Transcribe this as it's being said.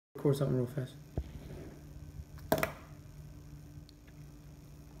Record something real fast.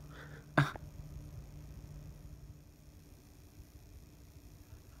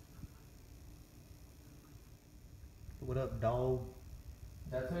 What up, dog?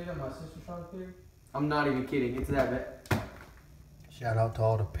 Did I tell you that my sister's trying to clear? I'm not even kidding. It's that bad. Shout out to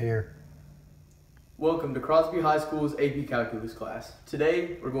all the pair. Welcome to Crosby High School's AP Calculus class.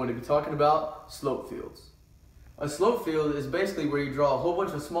 Today, we're going to be talking about slope fields. A slope field is basically where you draw a whole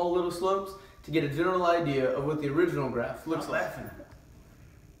bunch of small little slopes to get a general idea of what the original graph looks like.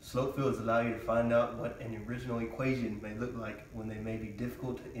 Slope fields allow you to find out what an original equation may look like when they may be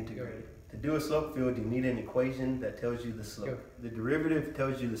difficult to integrate. To do a slope field, you need an equation that tells you the slope. The derivative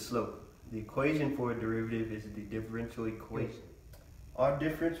tells you the slope. The equation for a derivative is the differential equation. Our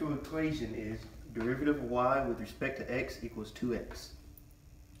differential equation is derivative of y with respect to x equals 2x.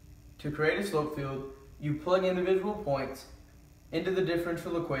 To create a slope field, you plug individual points into the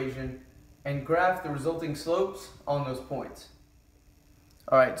differential equation and graph the resulting slopes on those points.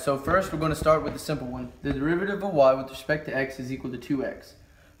 Alright, so first we're going to start with the simple one. The derivative of y with respect to x is equal to 2x.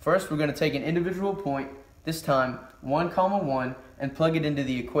 First we're going to take an individual point, this time 1, 1, and plug it into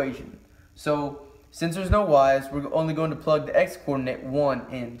the equation. So since there's no y's, we're only going to plug the x coordinate 1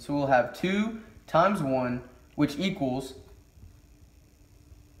 in. So we'll have 2 times 1, which equals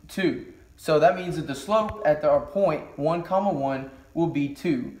 2. So that means that the slope at our point 1, 1 will be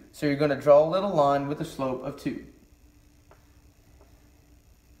 2. So you're going to draw a little line with a slope of 2.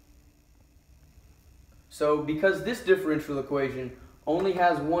 So because this differential equation only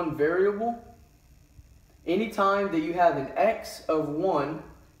has one variable, anytime that you have an x of 1,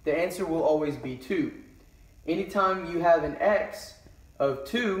 the answer will always be 2. Anytime you have an x of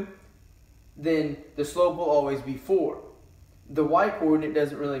 2, then the slope will always be 4. The y coordinate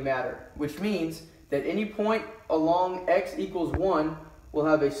doesn't really matter, which means that any point along x equals 1 will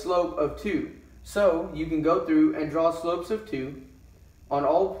have a slope of 2. So you can go through and draw slopes of 2 on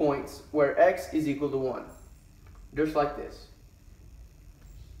all points where x is equal to 1, just like this.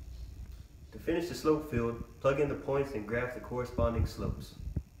 To finish the slope field, plug in the points and graph the corresponding slopes.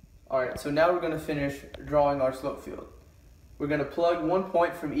 Alright, so now we're going to finish drawing our slope field. We're going to plug one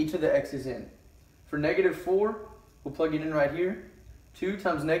point from each of the x's in. For negative 4, we'll plug it in right here. 2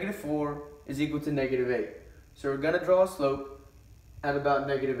 times negative 4 is equal to negative 8. So we're going to draw a slope at about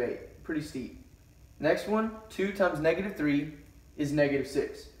negative 8. Pretty steep. Next one, 2 times negative 3 is negative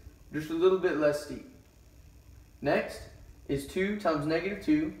 6. Just a little bit less steep. Next is 2 times negative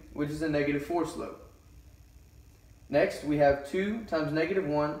 2, which is a negative 4 slope. Next, we have 2 times negative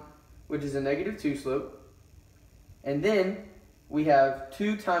 1, which is a negative 2 slope. And then we have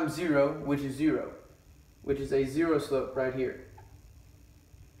 2 times 0, which is 0, which is a 0 slope right here.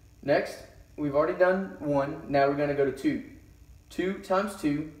 Next, we've already done 1. Now we're going to go to 2. 2 times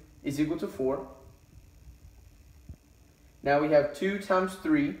 2 is equal to 4. Now we have 2 times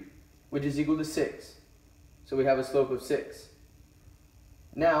 3, which is equal to 6. So we have a slope of 6.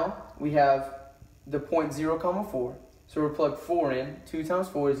 Now we have the point 0, 4. So we'll plug 4 in. 2 times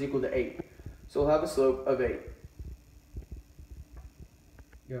 4 is equal to 8. So we'll have a slope of 8.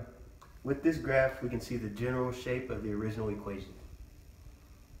 Yeah. With this graph, we can see the general shape of the original equation.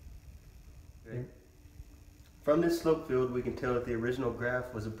 Okay. From this slope field, we can tell that the original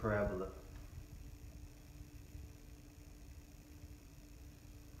graph was a parabola.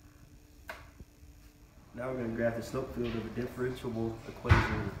 Now we're going to graph the slope field of a differentiable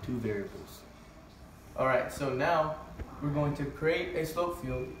equation with two variables. Alright, so now we're going to create a slope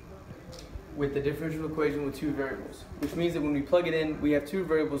field with the differential equation with two variables, which means that when we plug it in, we have two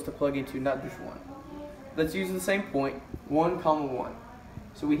variables to plug into, not just one. Let's use the same point, 1, 1.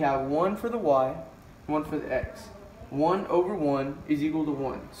 So we have 1 for the y, 1 for the x. 1 over 1 is equal to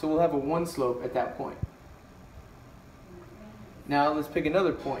 1, so we'll have a 1 slope at that point. Now let's pick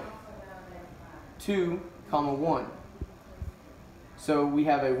another point, 2, 1. So we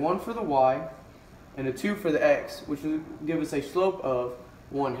have a 1 for the y and a 2 for the x, which will give us a slope of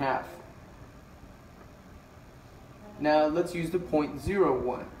 1/2. Now let's use the point 0,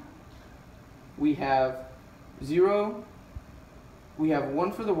 1. We have 0, we have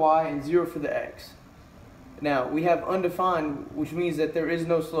 1 for the y and 0 for the x. Now we have undefined, which means that there is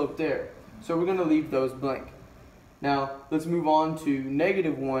no slope there. So we're going to leave those blank. Now let's move on to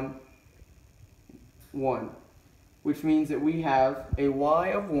negative 1, 1, which means that we have a y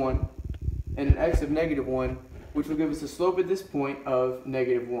of 1 and an x of negative 1, which will give us a slope at this point of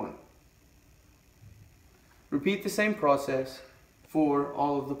negative 1. Repeat the same process for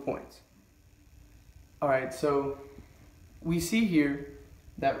all of the points. Alright, so we see here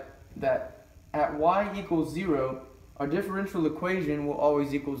that at y equals 0, our differential equation will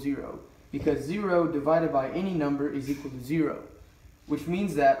always equal 0, because 0 divided by any number is equal to 0, which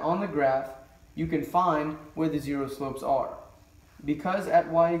means that on the graph, you can find where the 0 slopes are. Because at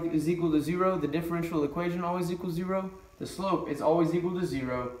y is equal to 0, the differential equation always equals 0, the slope is always equal to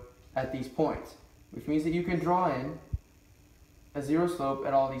 0 at these points, which means that you can draw in a 0 slope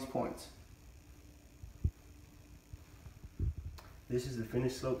at all these points. This is the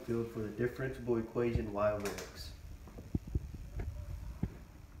finished slope field for the differentiable equation y over x.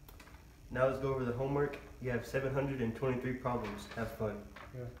 Now let's go over the homework. You have 723 problems. Have fun.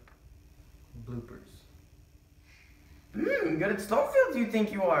 Yeah. Bloopers. Good at slope fields you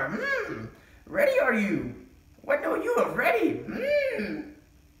think you are. Ready are you? What know you of ready?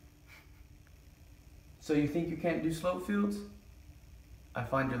 So you think you can't do slope fields? I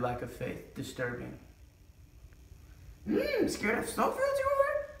find your lack of faith disturbing. Scared of slope fields you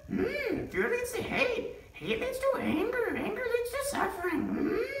are? Fear leads to hate. Hate leads to anger. Anger leads to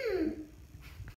suffering.